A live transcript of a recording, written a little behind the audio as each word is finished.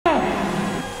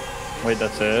Wait,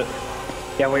 that's it?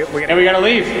 Yeah, we gotta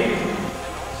leave.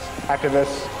 After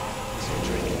this.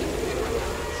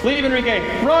 Leave, Enrique.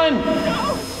 Run!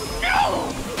 No!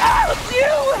 No! Ouch!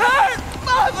 You hurt,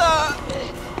 mother!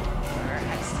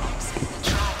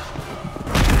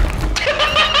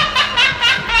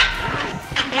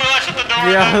 Well, I shut the door.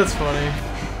 Yeah, that's funny.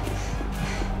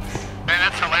 Man,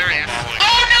 that's hilarious.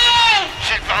 Oh no!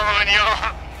 She's following you.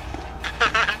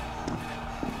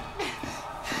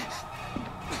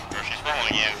 Or she's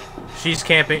following you. She's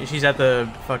camping. She's at the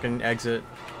fucking exit.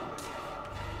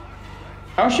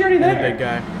 Oh, she already there. The big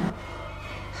guy.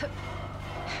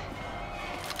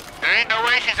 There ain't no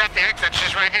way she's at the exit.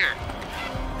 She's right here.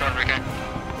 Go, Enrique.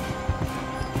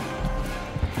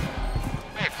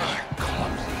 Hey, fuck.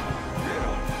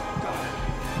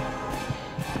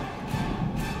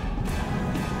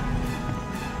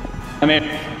 I'm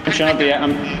showing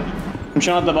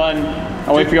up the button.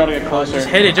 I'll wait for y'all to get closer. Just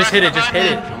hit it. Just hit it. Just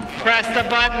hit it. Press the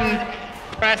button!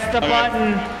 Press the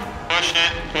button! Pushed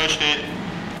it. Pushed it.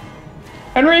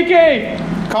 Enrique!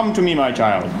 Come to me, my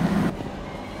child.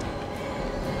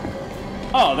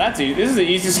 Oh, that's easy. This is the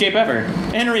easiest escape ever.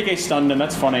 Enrique stunned him.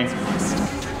 That's funny.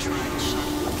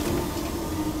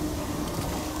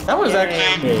 That was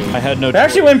actually... I had no. That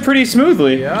actually went pretty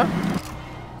smoothly. Yeah.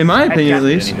 In my opinion, at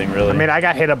least. Anything really. I mean, I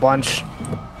got hit a bunch.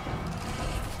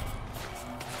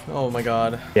 Oh my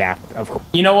god. Yeah, of course.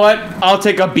 You know what? I'll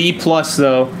take a B plus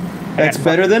though. That's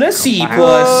better than a C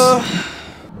plus.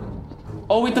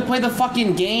 Oh, we have to play the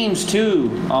fucking games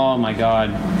too. Oh my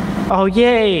god. Oh,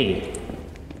 yay!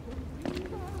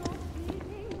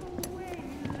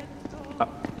 Oh,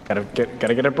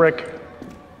 gotta get a brick.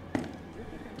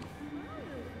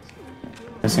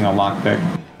 Missing a lockpick.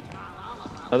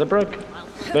 Another brick.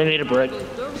 They need a brick.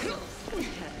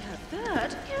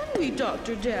 That, can we,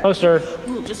 Dr. Jack? Oh, sir.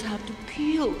 We'll just have to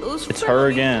peel those It's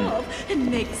her fragments again. off and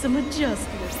make some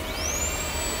adjustments.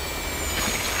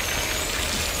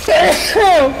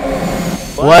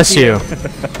 Bless you.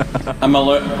 I'm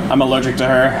allergic to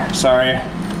her. Sorry.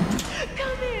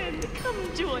 Come in,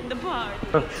 come join the party.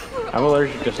 I'm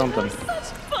allergic to something.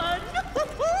 Such fun.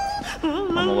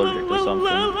 I'm allergic to something.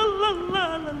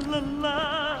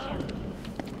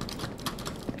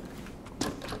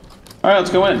 All right,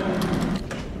 let's go in.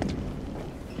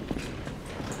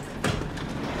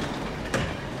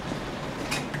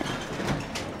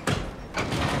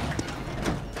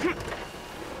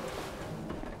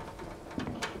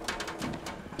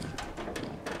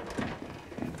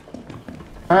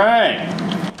 All right.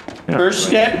 First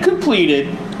step completed.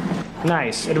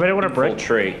 Nice. Anybody want a Full brick?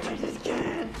 tree.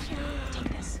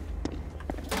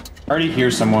 I already hear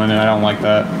someone, and I don't like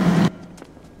that.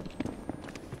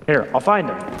 Here, I'll find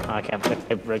him. Oh, I can't.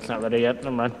 The brick's not ready yet.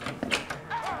 Never mind.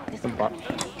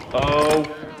 Oh.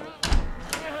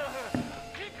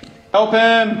 Help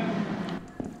him!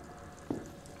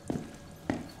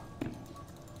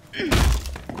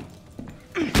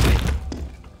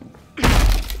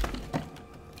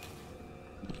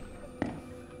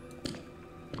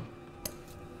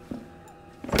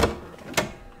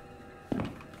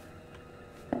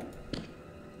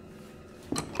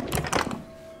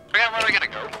 Where are we gonna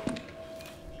go?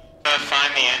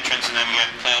 Find the entrance and then we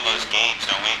gotta play all those games,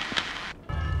 don't we?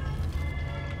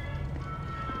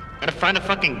 Gotta find a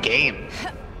fucking game.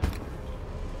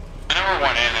 I know we're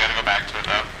one in, I gotta go back to it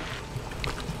though.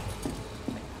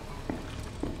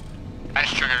 I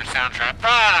just triggered a soundtrack.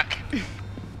 Fuck!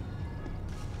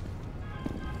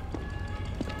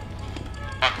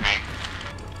 Fuck me.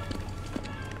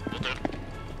 Will do.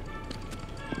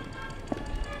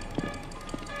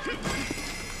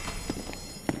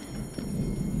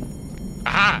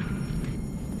 Aha!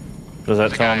 Does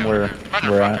that tell him where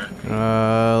we're at?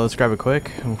 Let's grab it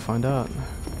quick and we'll find out.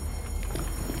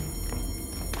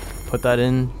 Put that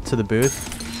in to the booth.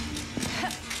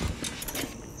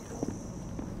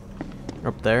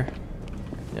 Up there.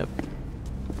 Yep.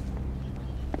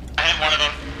 I hit one of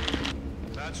them.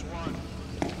 That's one.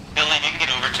 Billy, you can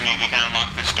get over to me. We can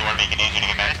unlock this door, make it easier to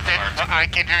get back to the park. I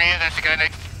can hear you. That's the guy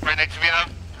right next to me now.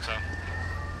 So.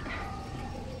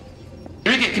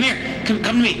 Enrique, come here. Come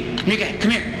to me. Enrique,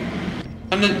 come here.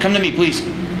 Come to me, please.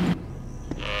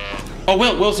 Oh,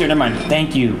 Will's here. Never mind.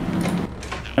 Thank you.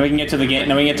 Now we can get to the game.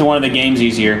 Now we can get to one of the games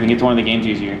easier. We can get to one of the games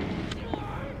easier. Do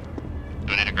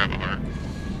I need to grab a heart? Are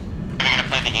we gonna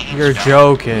play the game? You're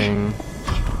joking.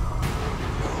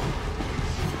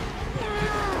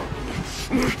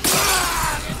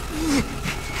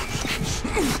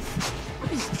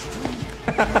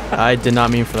 I did not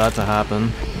mean for that to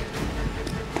happen.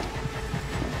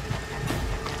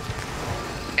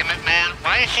 Damn it, man.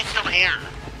 Why is she still here?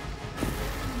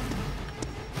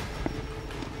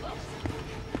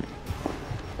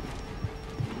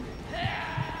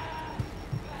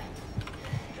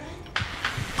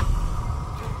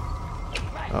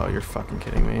 you're fucking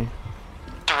kidding me.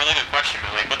 That's a really good question,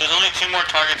 Billy. But there's only 2 more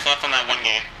targets left on that one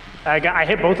game. I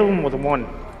hit both of them with one.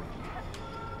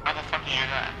 How the fuck do you do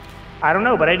that? I don't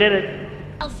know, but I did it.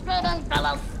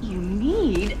 You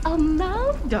need a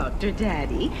mouth, Dr.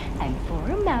 Daddy. And for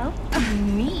a mouth, you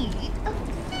need a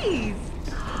face.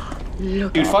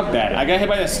 Look Dude, fuck that. I got hit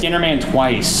by the Skinner Man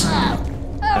twice.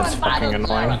 That's fucking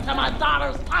annoying.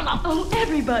 Oh,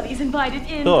 everybody's invited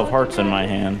in. Still have hearts in my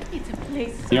hand. It's a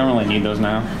place You don't really need those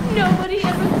now. nobody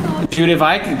ever thought. Dude, if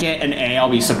I could get an A, I'll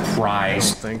be I don't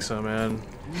surprised. think so, man.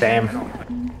 Damn.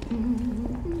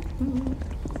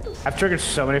 I've triggered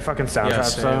so many fucking sound Yeah,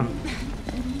 traps though. same.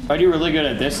 If I do really good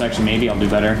at this section, maybe I'll do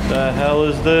better. The hell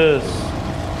is this?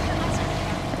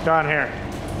 Down here.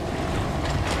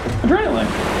 Adrenaline.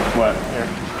 What?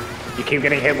 Here. You keep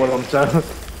getting hit with them, so.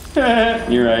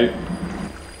 You're right.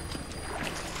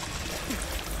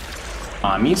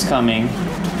 Mommy's coming.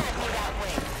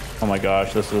 Oh my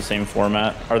gosh, this is the same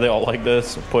format. Are they all like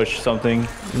this? Push something.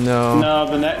 No. No,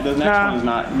 the next Nah. one is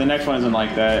not. The next one isn't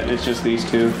like that. It's just these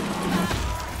 2.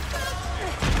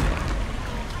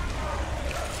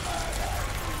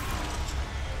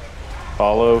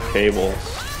 Follow cables.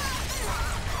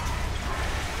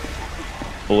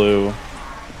 Blue.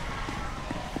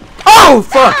 Oh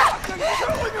fuck!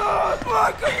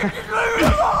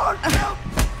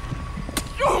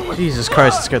 Jesus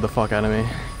Christ, it scared the fuck out of me.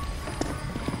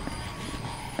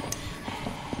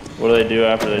 What do they do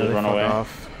after they just Really run fuck away?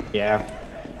 off. Yeah.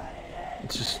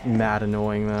 It's just mad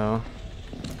annoying though.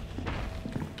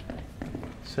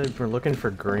 Said we're looking for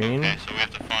green. Okay, so we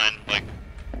have to find, like,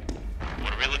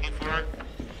 what are we looking for?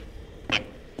 Like,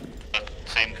 the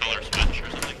same color switch or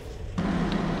something?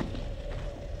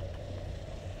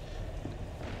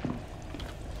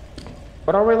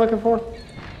 What are we looking for?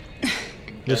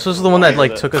 This was the one that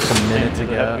like Does it- took us a minute to Does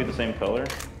it have to be get. the same color?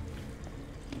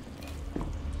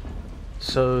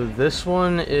 So this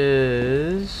one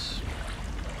is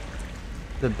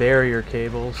the barrier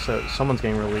cable. So someone's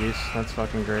getting released. That's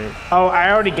fucking great. Oh,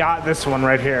 I already got this one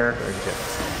right here.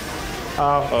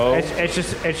 Oh. It's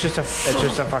just a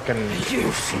fucking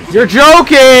You're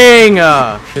joking!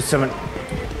 just some. We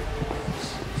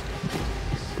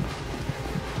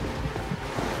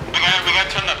got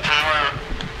to turn the power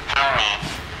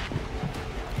off.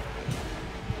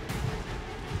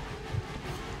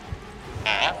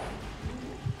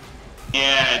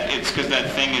 Yeah, it's because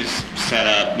that thing is set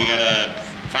up. We gotta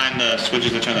find the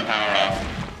switches to turn the power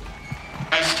off.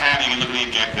 Press tabbing and look at the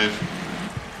objective.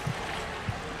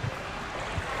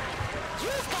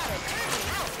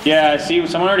 Yeah, see,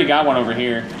 someone already got one over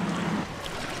here.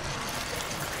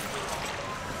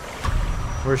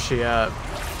 Where's she at?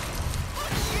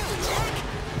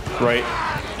 Right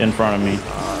in front of me.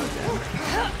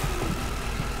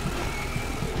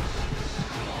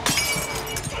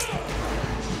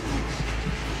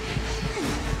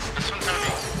 This one's gonna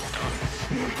be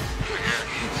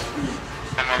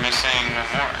and we're missing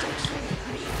more.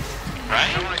 Right?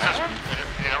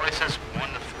 It only says 1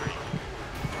 to 3.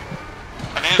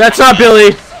 I think it's That's 1 not to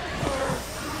Billy!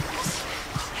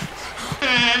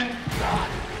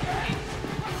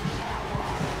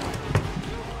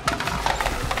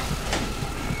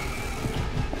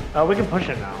 Oh, we can push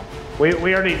it now. We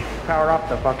already powered off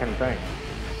the fucking thing.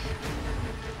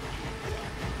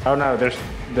 Oh no, there's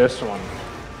this one.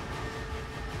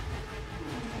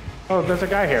 Oh, there's a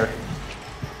guy here.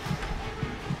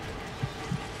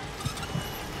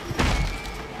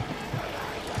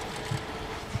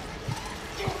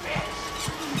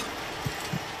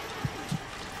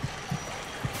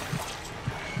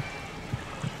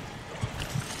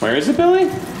 Where is it, Billy? I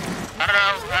don't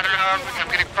know. I'm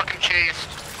getting fucking chased.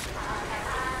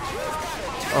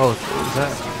 Oh, is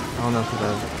that? I don't know who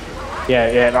that is.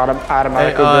 Yeah, it automatically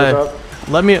Hey, goes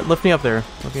up. lift me up there.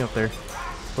 Lift me up there.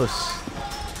 Please.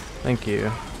 Thank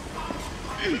you.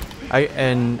 I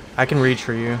can reach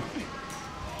for you.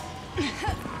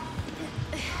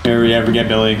 Here we ever get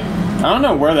Billy. I don't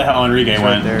know where the hell Enrique It's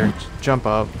went. right there. Jump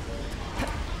up.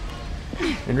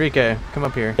 Enrique, come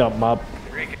up here. Jump up.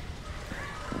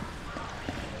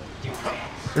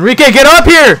 Enrique, get up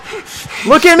here!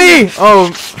 Look at me!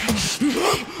 Oh,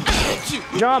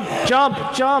 Jump!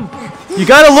 you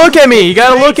gotta look at me! You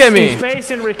gotta look at me!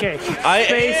 Space, Enrique.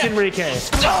 Space, Enrique.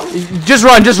 Just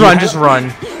run!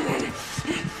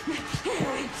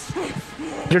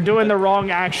 You're doing the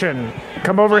wrong action.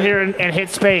 Come over here and hit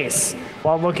space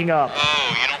while looking up.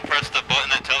 Oh, you don't press the button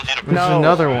that tells you to press. There's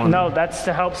another one. No, that's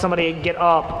to help somebody get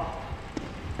up.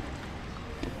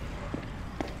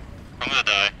 I'm gonna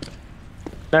die.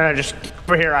 No, just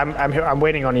over here. I'm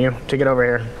waiting on you to get over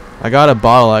here. I got a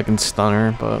bottle I can stun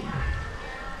her, but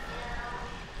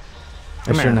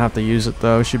I shouldn't have to use it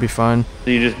though. Should be fine. So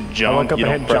you just jump. up You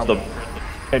and don't hit press jump. the.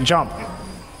 Hit jump.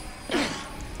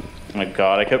 Oh my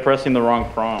god! I kept pressing the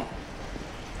wrong prompt.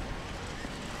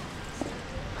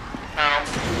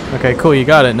 Okay, cool. You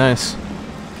got it. Nice.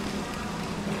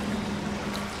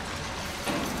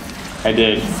 I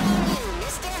did.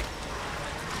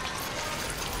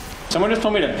 Someone just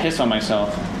told me to piss on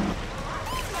myself.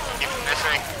 Keep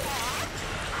missing.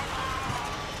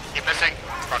 Keep missing.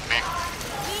 Fuck me.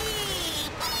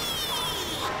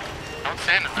 Don't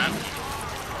stand it, man.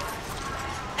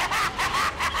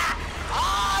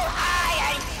 All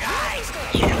high and dry.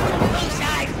 You blue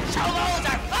side solos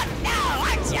are fucked now,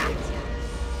 aren't ya?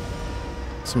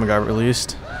 Someone got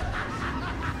released.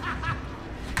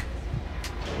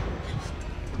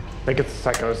 I think it's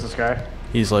Psychosis guy.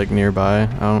 He's like nearby.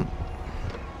 I don't.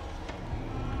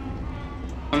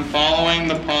 I'm following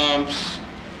the pumps.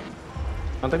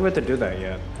 I don't think we have to do that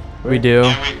yet. We do.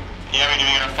 Yeah, we do. We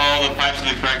gotta follow the pipes to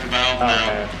the correct valve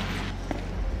now. Okay.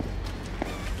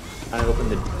 I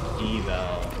opened the D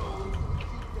valve.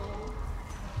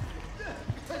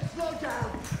 Slow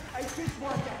down. I just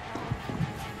want to help.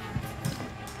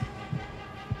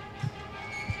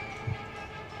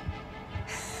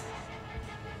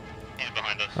 He's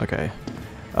behind us. Okay.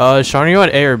 Sean, are you on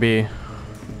A or B?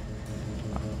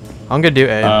 I'm gonna do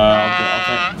A.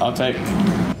 I'll take. All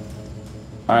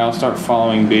right, I'll start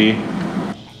following B.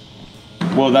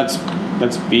 Well, that's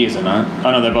B, is it not?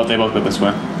 Oh no, they both go this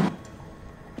way.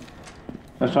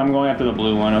 That's why I'm going after the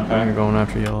blue one. Okay. I'm going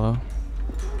after yellow.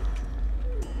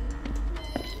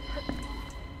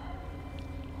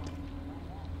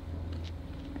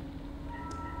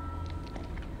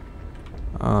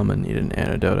 I'm gonna need an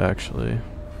antidote actually.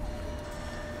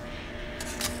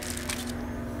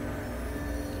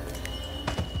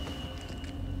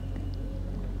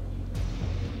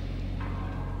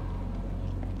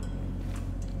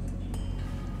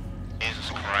 Jesus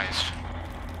Christ.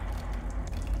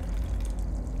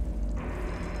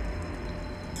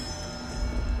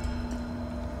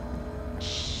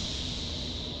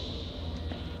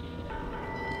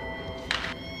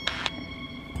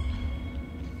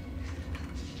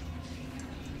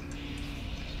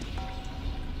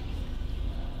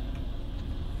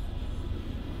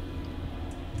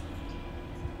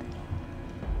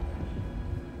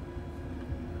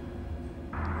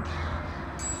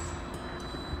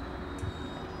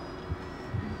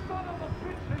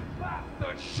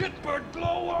 Shitbird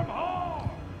glowworm hard!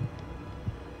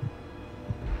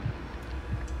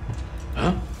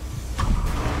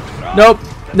 Nope.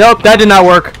 Nope. That did not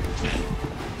work.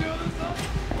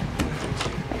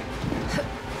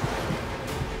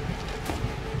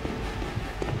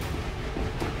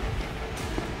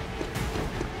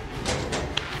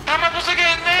 How am I supposed to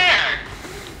get in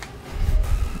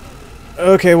there?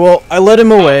 Okay. Well, I led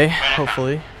him away.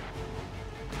 Hopefully.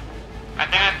 I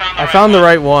think I found the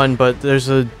right one, but there's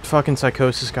a fucking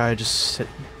Psychosis guy just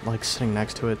sitting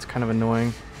next to it. It's kind of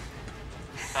annoying.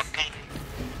 Okay.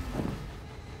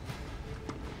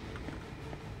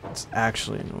 It's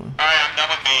actually annoying. Alright, I'm done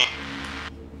with B.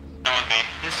 Done with B.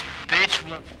 This bitch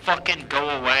won't fucking go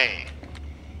away.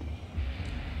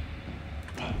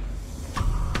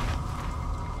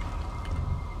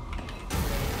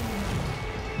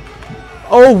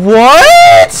 Oh,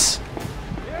 what?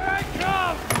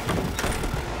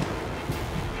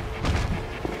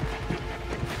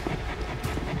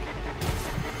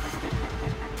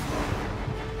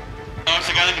 Oh, it's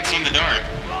the guy that can see in the dark.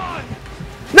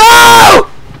 No!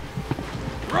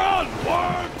 Run,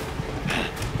 worm!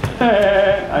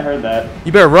 I heard that.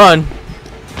 You better run.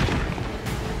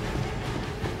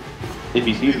 If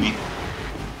he sees me.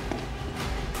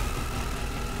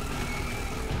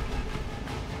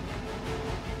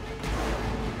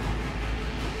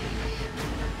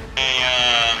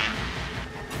 Hey,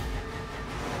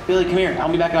 Billy, come here.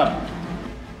 Help me back up.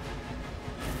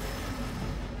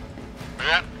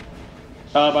 Yeah?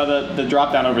 By the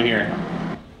drop down over here.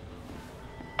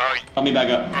 Oh, Help me back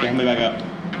up. Yeah, help me back up.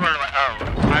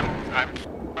 I'm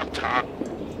up top.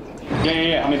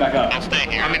 Yeah. Help me back up. I'll stay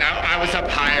here. I mean, I was up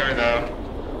higher though.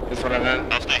 Is what I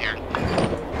meant. I'll stay here.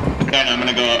 Yeah, no, I'm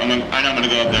gonna go. I know I'm gonna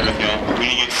go up there with y'all. We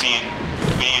need to get C and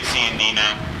D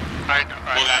now. I know.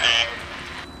 Hold that A.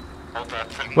 Hold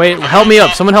that. Wait, help me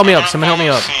up. Someone help me up. Someone help me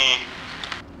up.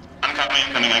 I'm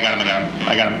coming. I got him.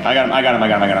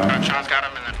 Sean's got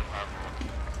him, and then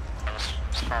I was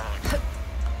following.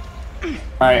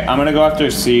 Alright, I'm gonna go after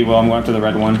C. Well, I'm going after the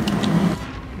red one.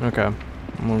 Okay. I'm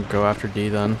gonna go after D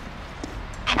then.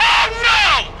 Oh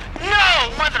no!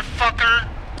 No, motherfucker!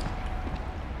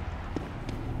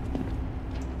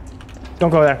 Don't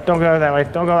go there. Don't go that way.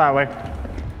 Don't go that way.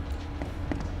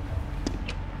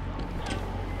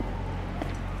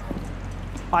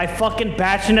 I fucking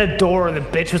bashed in a door and the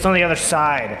bitch was on the other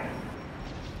side.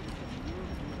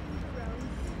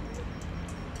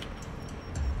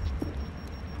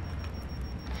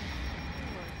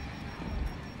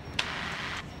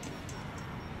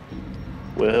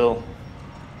 Will.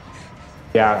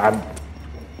 Yeah, I'm...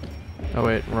 Oh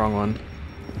wait, wrong one.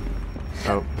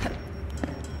 Oh.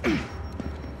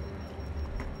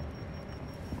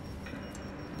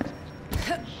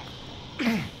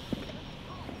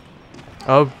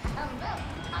 Oh.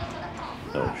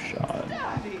 Oh, Sean.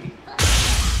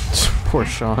 Poor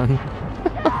Sean.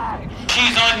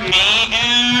 She's on me,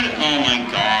 dude. Oh my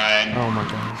god. Oh my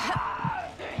god.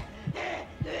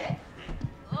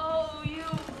 Oh, you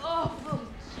awful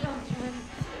children.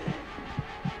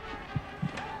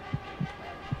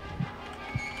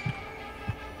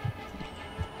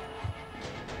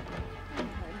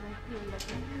 Sometimes I feel like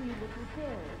a wee little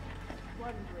girl,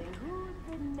 wondering who's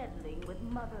been meddling with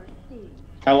Mother Steve.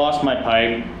 I lost my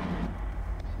pipe.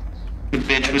 The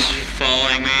bitch was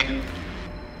following me.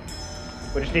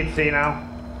 We just need to see now.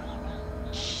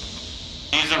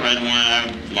 Use the red one,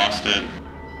 I lost it.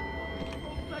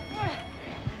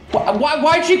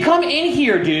 Why'd you come in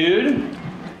here, dude?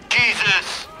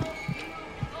 Jesus!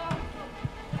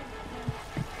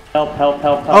 Help, help,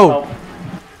 help, help, Oh. help.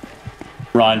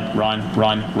 Run, run,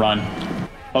 run, run.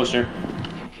 Poster.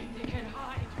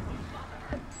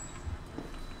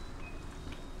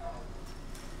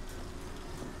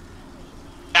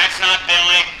 That's not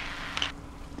Billy.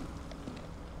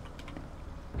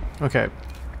 Okay.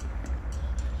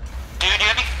 Dude, you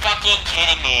gotta be fucking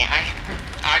kidding me.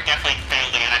 I definitely failed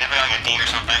again. I definitely got a D or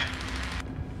something.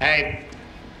 Hey.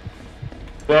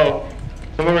 Bro,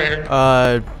 come over here.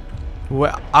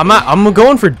 Well, I'm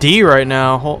going for D right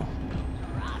now.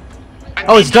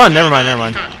 Oh, it's done. Never mind. Never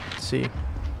mind. C.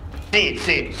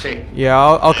 See. Yeah,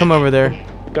 I'll come over there.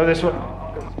 Go this way.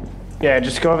 Yeah,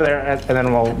 just go over there and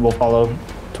then we'll follow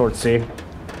towards C.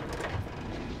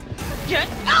 Get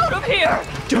out of here!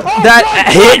 That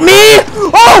hit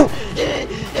me? Oh!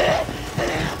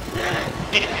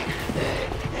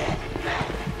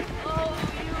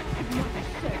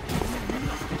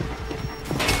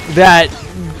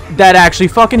 That actually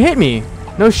fucking hit me.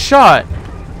 No shot.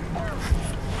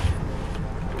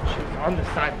 On the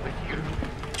side with you.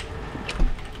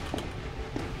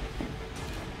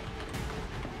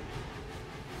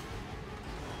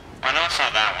 I know it's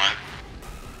not that one.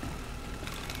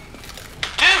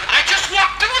 Dude, I just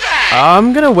walked through that!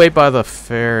 I'm gonna wait by the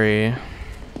ferry.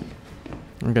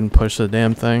 I'm gonna push the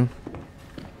damn thing.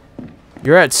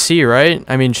 You're at C, right?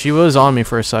 I mean, she was on me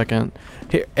for a second.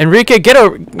 Here, Enrique, get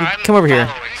over. Come over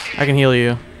here. I can heal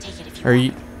you. Or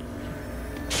you.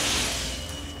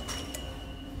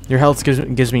 Your health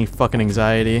gives me fucking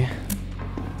anxiety.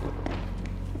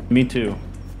 Me too.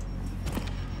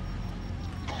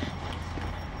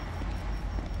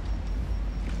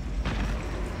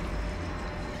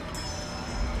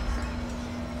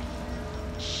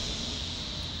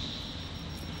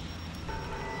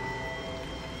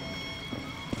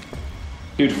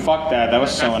 Dude, fuck that. That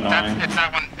was so annoying. It's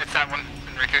that one. It's that one,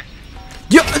 Enrique.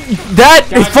 Yo, that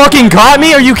fucking got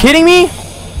me? Are you kidding me?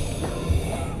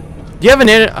 Do you have an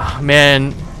antidote? Oh,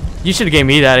 man, you should have gave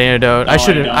me that antidote. No, I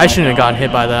shouldn't have gotten hit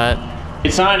don't. by that.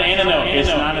 It's not an antidote. It's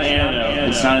not an antidote.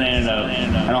 It's not an antidote.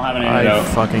 I don't have an antidote.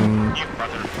 I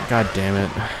fucking. God damn it.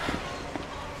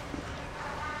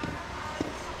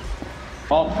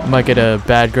 Well, Might get a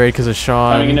bad grade because of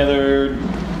having Sean. another.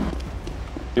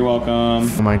 You're welcome.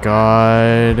 Oh my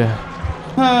god.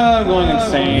 I'm going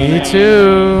insane. Me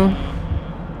too.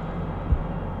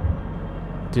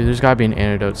 Dude, there's gotta be an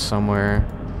antidote somewhere.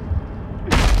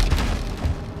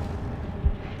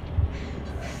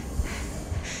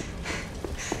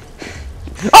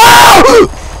 Oh!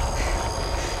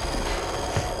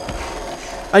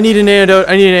 I need an antidote.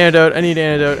 I need an antidote. I need an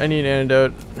antidote. I need an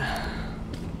antidote.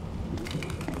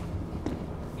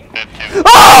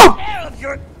 Oh!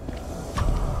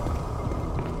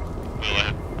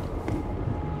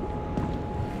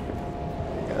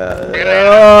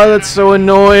 Oh, that's so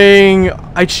annoying.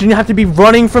 I shouldn't have to be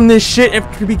running from this shit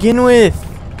to begin with.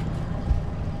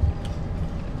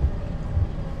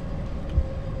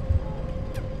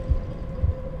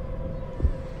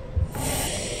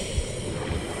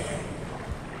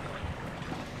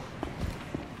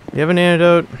 You have an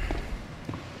antidote?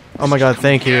 Oh my god,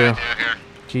 thank you. Yeah, here.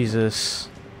 Jesus.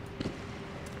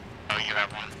 Oh, you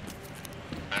have one.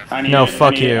 I need No, it,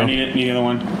 fuck I need it, you. I need it. Need the other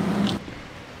one.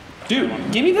 Dude,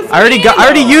 give me the. I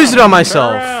already used it on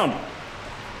myself. Around.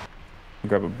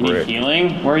 Grab a Need brick.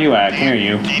 healing? Where are you at? Come here,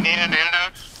 you. Do you need an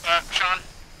antidote, Sean?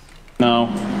 No.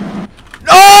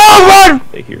 Oh, run!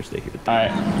 Stay here, stay here. Alright.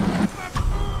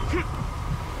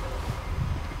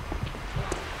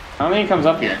 I don't think he comes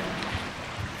up here.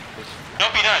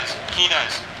 Nope, he does. He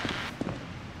does.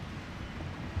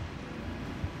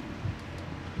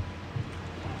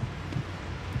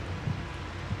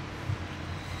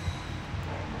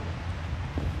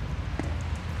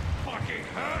 Fucking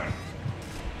hurt.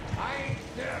 I ain't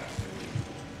dead.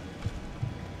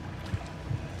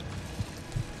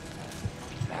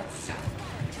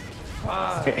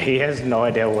 He has no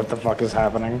idea what the fuck is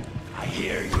happening. I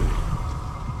hear you.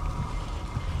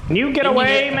 Can you get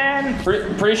away, man?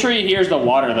 Pretty sure he hears the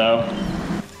water though.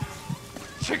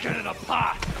 Chicken in a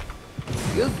pot.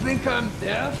 You think I'm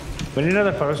deaf? We need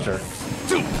another poster.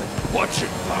 Stupid. Watch it,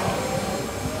 pal.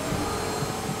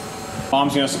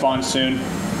 Bomb's gonna spawn soon.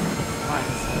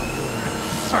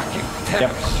 Fucking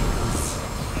terrorists.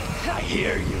 I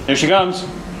hear you. There she comes.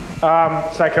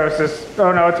 Psychosis.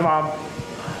 Oh no, it's mom.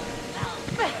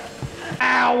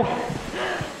 Ow!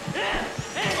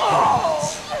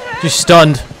 She's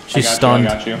stunned. She's stunned.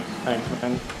 I got you. Thanks,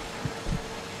 man.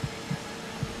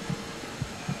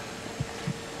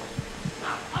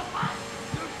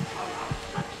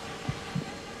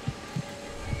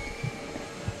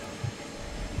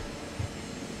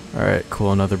 Alright,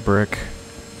 cool, another brick.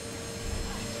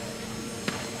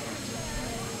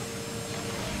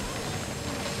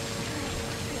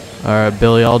 Alright,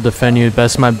 Billy, I'll defend you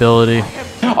best of my ability.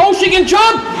 Oh, she can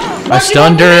jump! I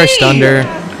stunned her, I stunned her.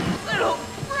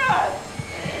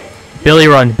 Billy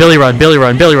run, Billy run, Billy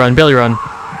run, Billy run, Billy run.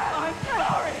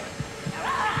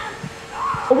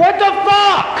 What the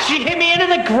fuck? She hit me into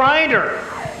the grinder.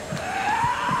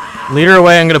 Lead her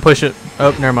away, I'm gonna push it.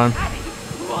 Oh, never mind.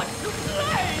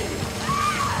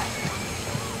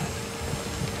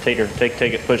 Take her, take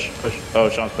it, push. Oh,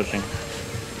 Sean's pushing.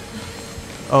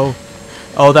 Oh.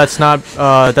 Oh, that's not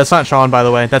Sean, by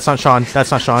the way. That's not Sean.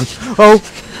 That's not Sean. Oh!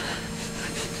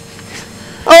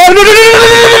 Oh, no, no, no,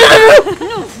 no,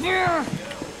 no, no, no!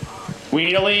 We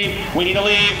need to leave. We need to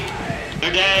leave.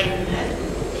 They're dead.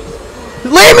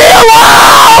 Leave me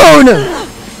alone!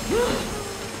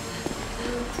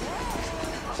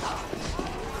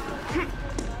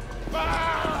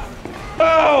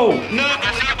 Oh! No,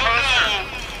 that's not poster.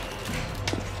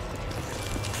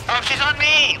 Oh, she's on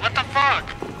me. What the fuck?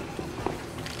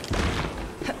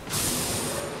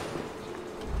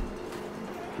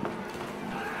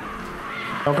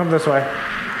 Don't come this way.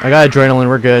 I got adrenaline,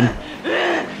 we're good.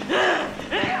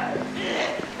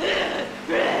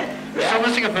 Still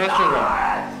missing a poster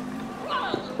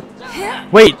though.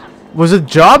 Wait, was the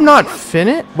job not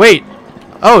finished? Wait.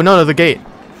 Oh, no, the gate.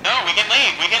 No, we can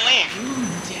leave. We can leave.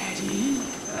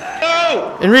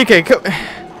 No! Enrique, Run,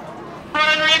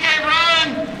 Enrique,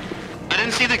 run! I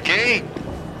didn't see the gate.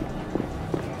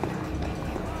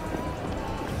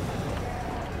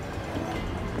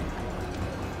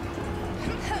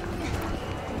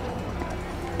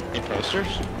 Any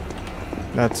posters?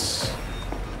 That's...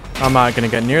 I'm not gonna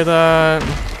get near that.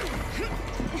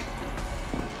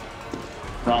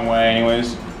 Wrong way,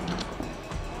 anyways.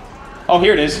 Oh,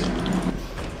 here it is.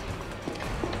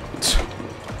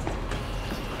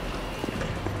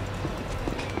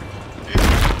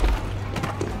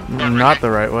 Not the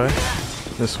right way.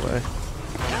 This way.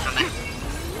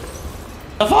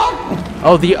 The fuck?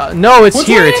 Oh, no, it's Which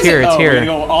here, way it's is here, it? it's Oh, we here. gotta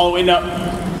go all the way, no.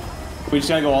 We just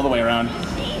gotta go all the way around.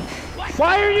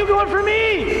 Why are you going for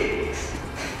me?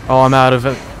 Oh, I'm out of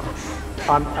it.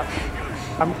 I'm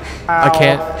I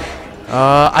can't.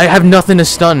 I have nothing to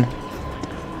stun.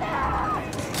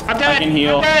 I'm dead. I can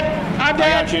heal. I'm dead. I'm I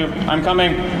dead. got you. I'm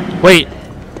coming. Wait.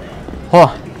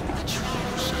 Oh,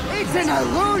 It's an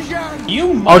illusion!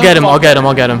 You I'll get him, I'll get him,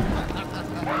 I'll get him.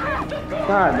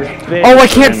 God, this bitch. Oh, I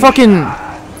can't fucking...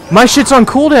 My shit's on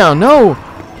cooldown, no!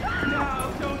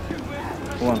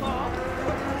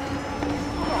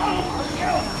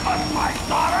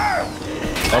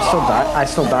 I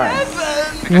still died.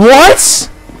 What?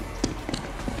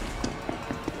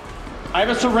 I have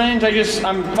a syringe.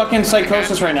 I'm fucking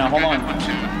psychosis right now. Hold on.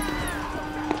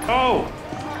 Oh!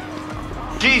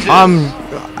 Jesus!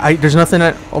 There's nothing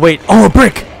oh, wait. Oh, a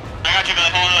brick! I got you, Billy.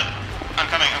 Hold on. I'm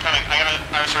coming. I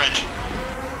have a syringe.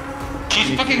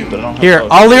 She's fucking. Here,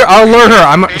 I'll lure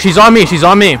her. She's on me, she's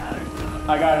on me.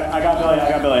 I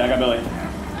got Billy.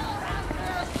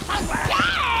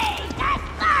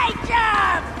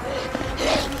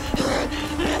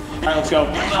 Alright, let's go.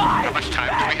 How much time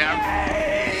do we have?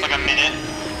 Like a minute.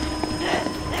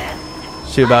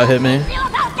 She about hit me.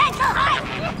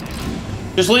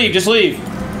 Just leave.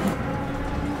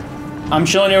 I'm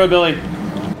chilling here with Billy.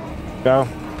 Go.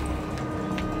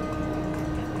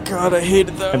 God, I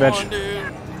hated that Hey, bitch. one,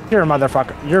 dude. You're a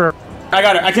motherfucker. You're I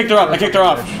got her. I kicked her off. I kicked her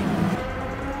off.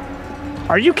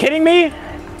 Are you kidding me?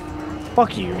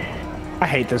 Fuck you. I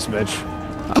hate this bitch.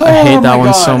 I hate that my one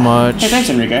God. so much. Hey, thanks,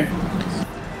 Enrique.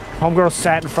 Homegirl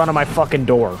sat in front of my fucking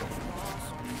door.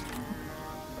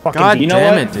 Fucking God You know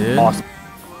damn what? it, dude. awesome.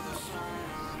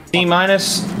 C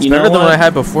minus. It's better than what I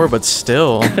had before, but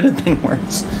still. Could have been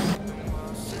worse.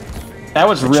 That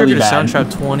was I really triggered a bad. sound trap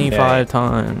 25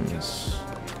 times.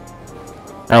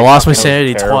 I lost my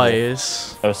sanity terrible.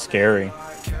 twice. That was scary.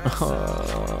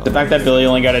 The fact that Billy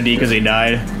only got a D because he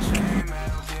died.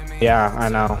 Yeah, I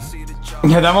know.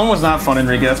 Yeah, that one was not fun,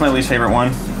 Enrique. That's my least favorite one.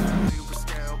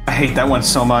 I hate that one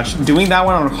so much. Doing that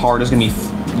one on hard is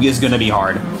gonna be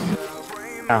hard.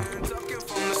 Yeah.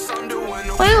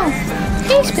 Wow.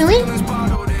 Thanks, Billy.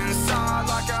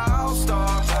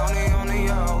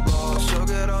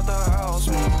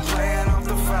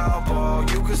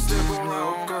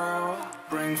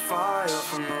 Fire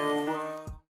from the